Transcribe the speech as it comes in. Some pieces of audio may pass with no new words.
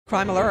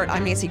Crime Alert,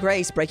 I'm Nancy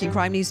Grace. Breaking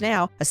crime news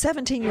now. A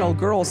 17-year-old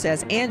girl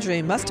says Andrew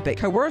Mustapik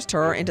coerced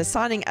her into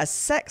signing a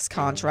sex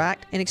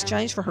contract in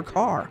exchange for her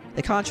car.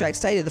 The contract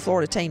stated the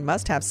Florida teen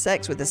must have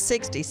sex with a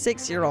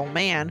 66-year-old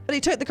man, but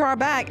he took the car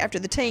back after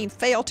the teen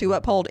failed to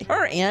uphold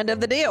her end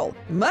of the deal.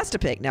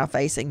 Mustapik now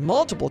facing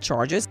multiple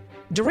charges.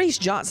 Doris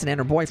Johnson and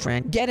her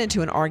boyfriend get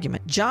into an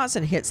argument.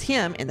 Johnson hits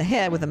him in the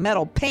head with a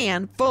metal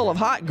pan full of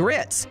hot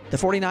grits. The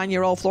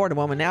 49-year-old Florida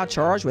woman now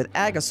charged with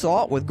ag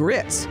assault with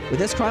grits. With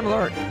this Crime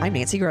Alert, I'm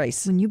Nancy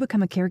Grace. When you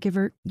become a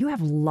caregiver, you have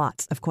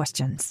lots of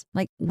questions.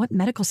 Like, what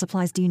medical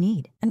supplies do you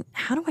need? And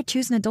how do I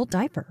choose an adult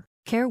diaper?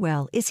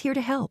 Carewell is here to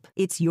help.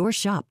 It's your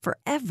shop for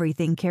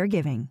everything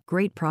caregiving.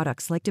 Great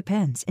products like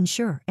Depends,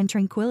 Ensure, and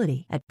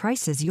Tranquility at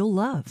prices you'll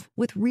love.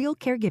 With real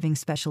caregiving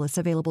specialists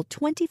available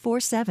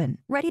 24/7,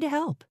 ready to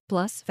help.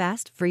 Plus,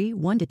 fast, free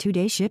 1 to 2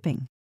 day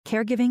shipping.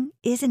 Caregiving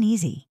isn't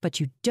easy, but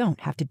you don't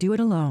have to do it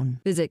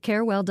alone. Visit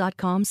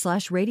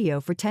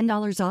carewell.com/radio for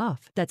 $10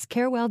 off. That's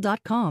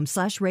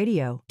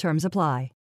carewell.com/radio. Terms apply.